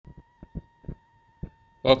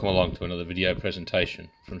Welcome along to another video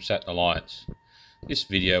presentation from Saturnalliance. This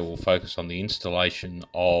video will focus on the installation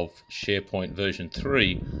of Sharepoint version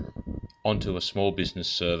 3 onto a Small Business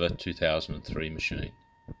Server 2003 machine.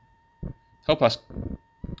 Help us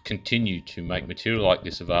continue to make material like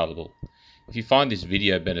this available. If you find this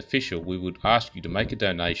video beneficial, we would ask you to make a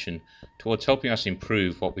donation towards helping us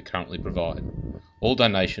improve what we currently provide. All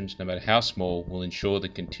donations, no matter how small, will ensure the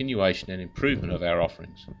continuation and improvement of our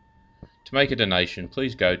offerings. To make a donation,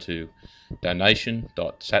 please go to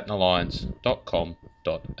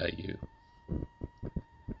donation.saturnalliance.com.au.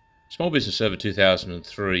 Small Business Server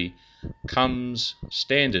 2003 comes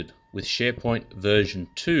standard with Sharepoint version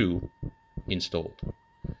 2 installed.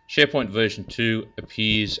 Sharepoint version 2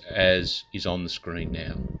 appears as is on the screen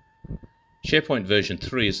now. Sharepoint version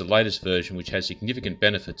 3 is the latest version which has significant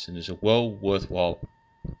benefits and is a worthwhile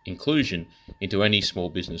inclusion into any small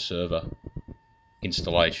business server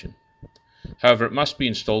installation. However, it must be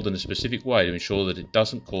installed in a specific way to ensure that it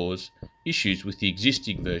doesn't cause issues with the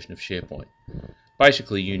existing version of Sharepoint.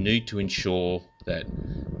 Basically, you need to ensure that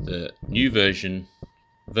the new version,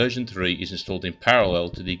 version 3, is installed in parallel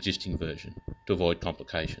to the existing version to avoid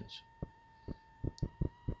complications.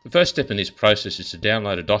 The first step in this process is to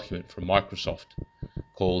download a document from Microsoft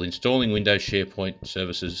called Installing Windows Sharepoint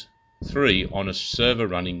Services 3 on a server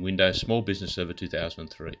running Windows Small Business Server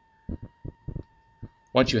 2003.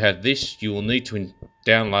 Once you have this, you will need to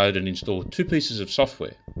download and install two pieces of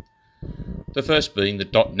software. The first being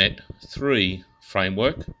the .NET 3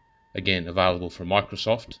 framework, again available from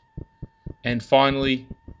Microsoft, and finally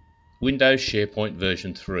Windows Sharepoint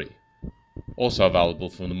version 3, also available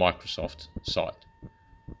from the Microsoft site.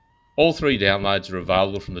 All three downloads are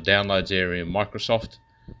available from the downloads area in Microsoft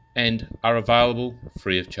and are available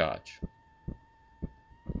free of charge.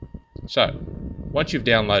 So, once you've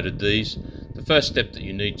downloaded these, the first step that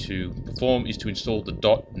you need to perform is to install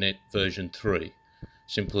the .NET version 3.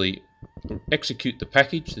 Simply execute the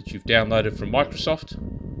package that you've downloaded from Microsoft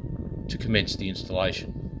to commence the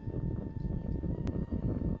installation.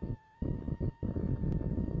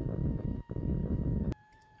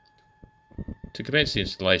 To commence the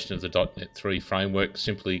installation of the .NET 3 framework,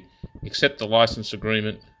 simply accept the license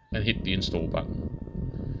agreement and hit the install button.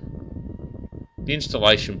 The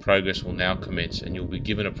installation progress will now commence and you'll be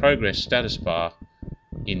given a progress status bar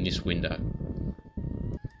in this window.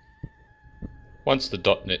 Once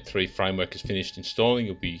the .NET 3 framework is finished installing,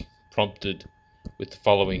 you'll be prompted with the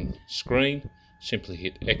following screen. Simply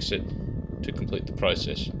hit exit to complete the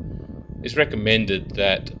process. It's recommended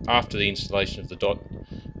that after the installation of the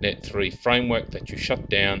 .NET 3 framework that you shut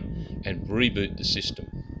down and reboot the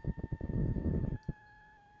system.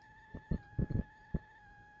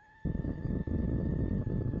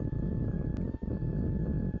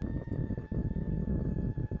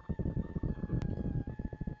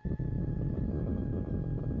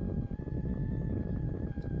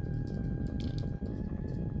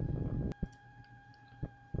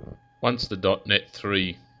 Once the .NET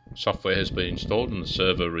 3 software has been installed and the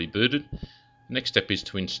server rebooted, the next step is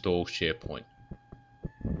to install Sharepoint.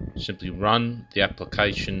 Simply run the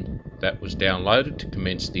application that was downloaded to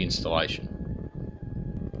commence the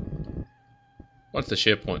installation. Once the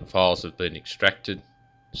Sharepoint files have been extracted,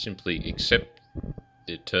 simply accept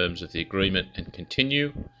the terms of the agreement and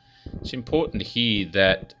continue. It's important here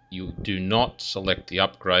that you do not select the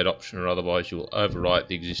upgrade option, or otherwise you will overwrite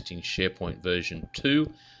the existing Sharepoint version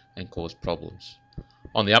 2 and cause problems.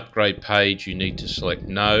 On the upgrade page, you need to select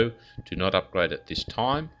no, do not upgrade at this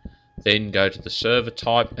time. Then go to the server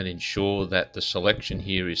type and ensure that the selection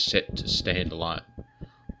here is set to standalone.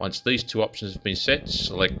 Once these two options have been set,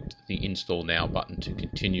 select the Install Now button to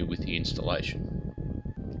continue with the installation.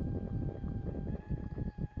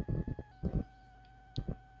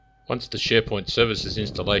 Once the Sharepoint Services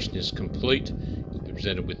installation is complete, you'll be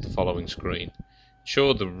presented with the following screen.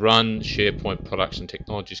 Ensure the Run Sharepoint Products and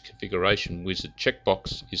Technologies Configuration Wizard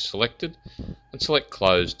checkbox is selected and select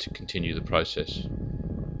Close to continue the process.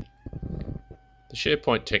 The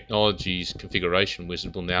Sharepoint Technologies Configuration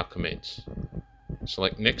Wizard will now commence.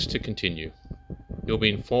 Select Next to continue. You'll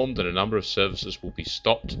be informed that a number of services will be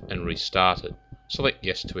stopped and restarted. Select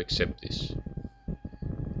Yes to accept this.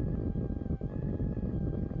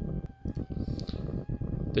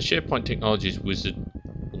 The Sharepoint Technologies Wizard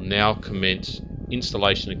will now commence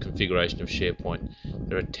installation and configuration of Sharepoint.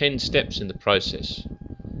 There are 10 steps in the process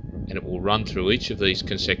and it will run through each of these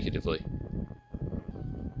consecutively.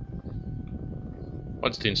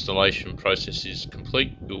 Once the installation process is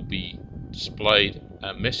complete, you'll be displayed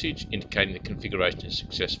a message indicating the configuration is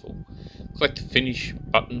successful. Click the Finish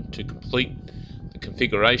button to complete the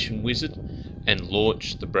configuration wizard and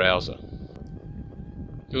launch the browser.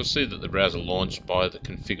 You'll see that the browser launched by the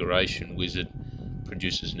configuration wizard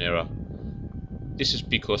produces an error. This is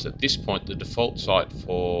because at this point the default site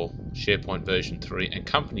for SharePoint version 3 and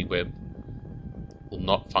company web will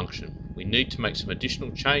not function. We need to make some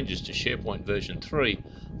additional changes to SharePoint version 3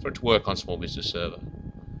 for it to work on Small Business Server.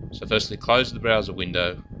 So firstly, close the browser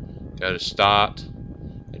window, go to Start,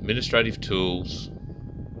 Administrative Tools,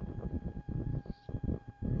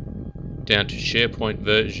 down to SharePoint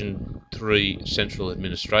version 3 Central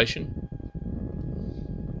Administration.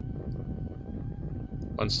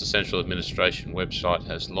 Once the Central Administration website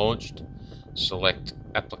has launched, select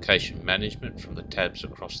Application Management from the tabs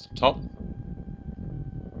across the top.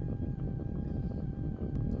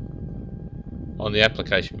 On the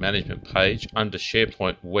Application Management page, under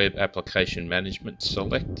SharePoint Web Application Management,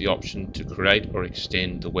 select the option to create or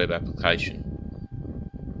extend the web application.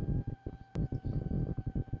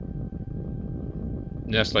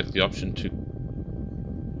 Now select the option to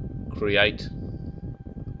create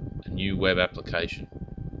a new web application.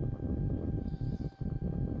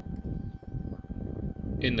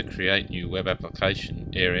 In the Create New Web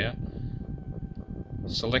Application area,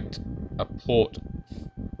 select a port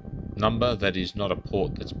number that is not a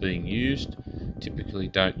port that's being used. Typically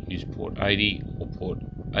don't use port 80 or port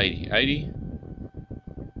 8080.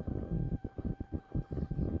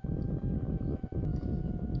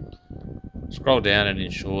 Scroll down and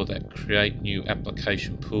ensure that Create New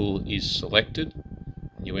Application Pool is selected.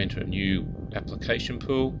 You enter a new application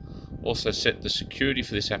pool. Also set the security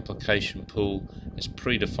for this application pool as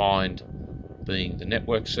predefined, being the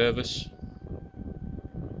network service.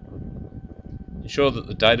 Ensure that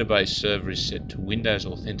the database server is set to Windows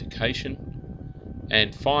Authentication.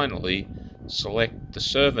 And finally, select the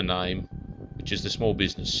server name, which is the Small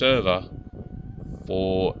Business Server,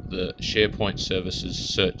 for the SharePoint Services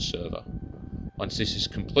search server. Once this is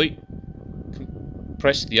complete,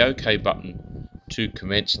 press the OK button to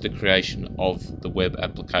commence the creation of the web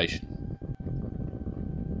application.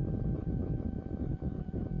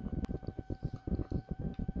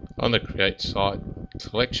 On the Create Site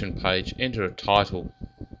Collection page, enter a title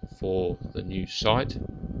for the new site.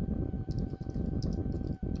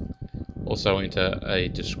 Also enter a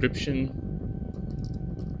description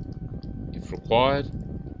if required.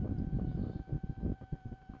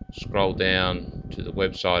 Scroll down to the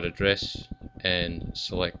website address and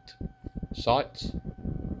select Sites.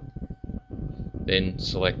 Then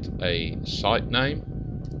select a site name.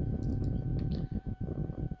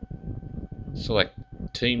 Select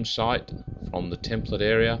Team Site from the template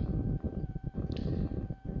area.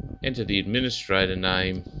 Enter the administrator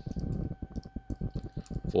name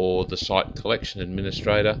for the Site Collection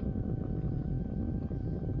Administrator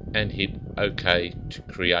and hit OK to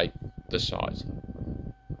create the site.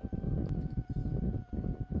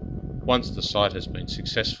 Once the site has been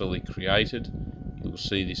successfully created, you will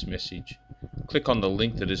see this message. Click on the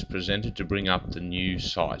link that is presented to bring up the new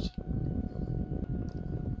site.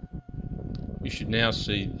 You should now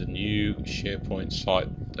see the new SharePoint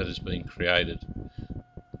site that has been created.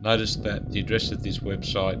 Notice that the address of this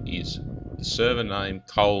website is the server name,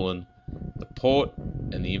 the port,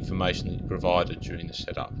 and the information that you provided during the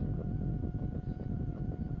setup.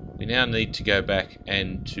 We now need to go back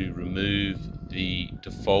and to remove the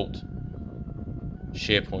default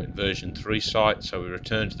SharePoint version 3 site, so we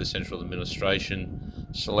return to the Central Administration,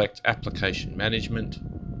 select Application Management.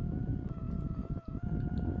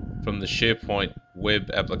 From the SharePoint Web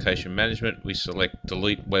Application Management, we select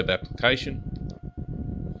Delete Web Application.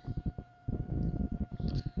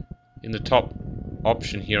 In the top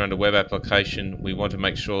option here under Web Application, we want to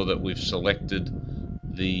make sure that we've selected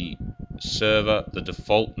the server, the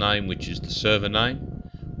default name, which is the server name.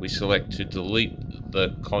 We select to delete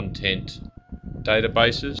the content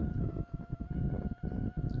databases,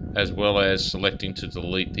 as well as selecting to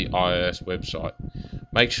delete the iOS website.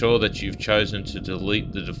 Make sure that you've chosen to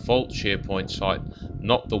delete the default SharePoint site,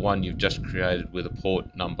 not the one you've just created with a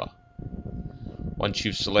port number. Once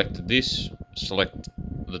you've selected this, select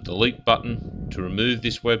the delete button to remove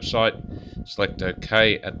this website. Select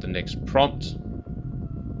OK at the next prompt.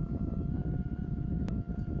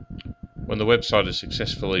 When the website is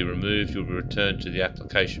successfully removed, you'll be returned to the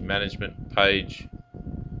application management page.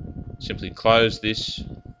 Simply close this.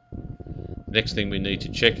 The next thing we need to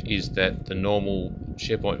check is that the normal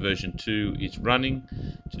SharePoint version 2 is running.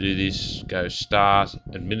 To do this, go Start,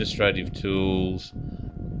 Administrative Tools,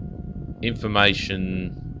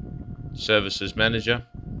 Information Services Manager.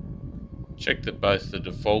 Check that both the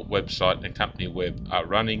default website and company web are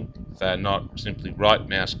running. If they are not, simply right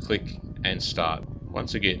mouse click and start.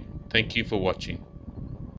 Once again, thank you for watching.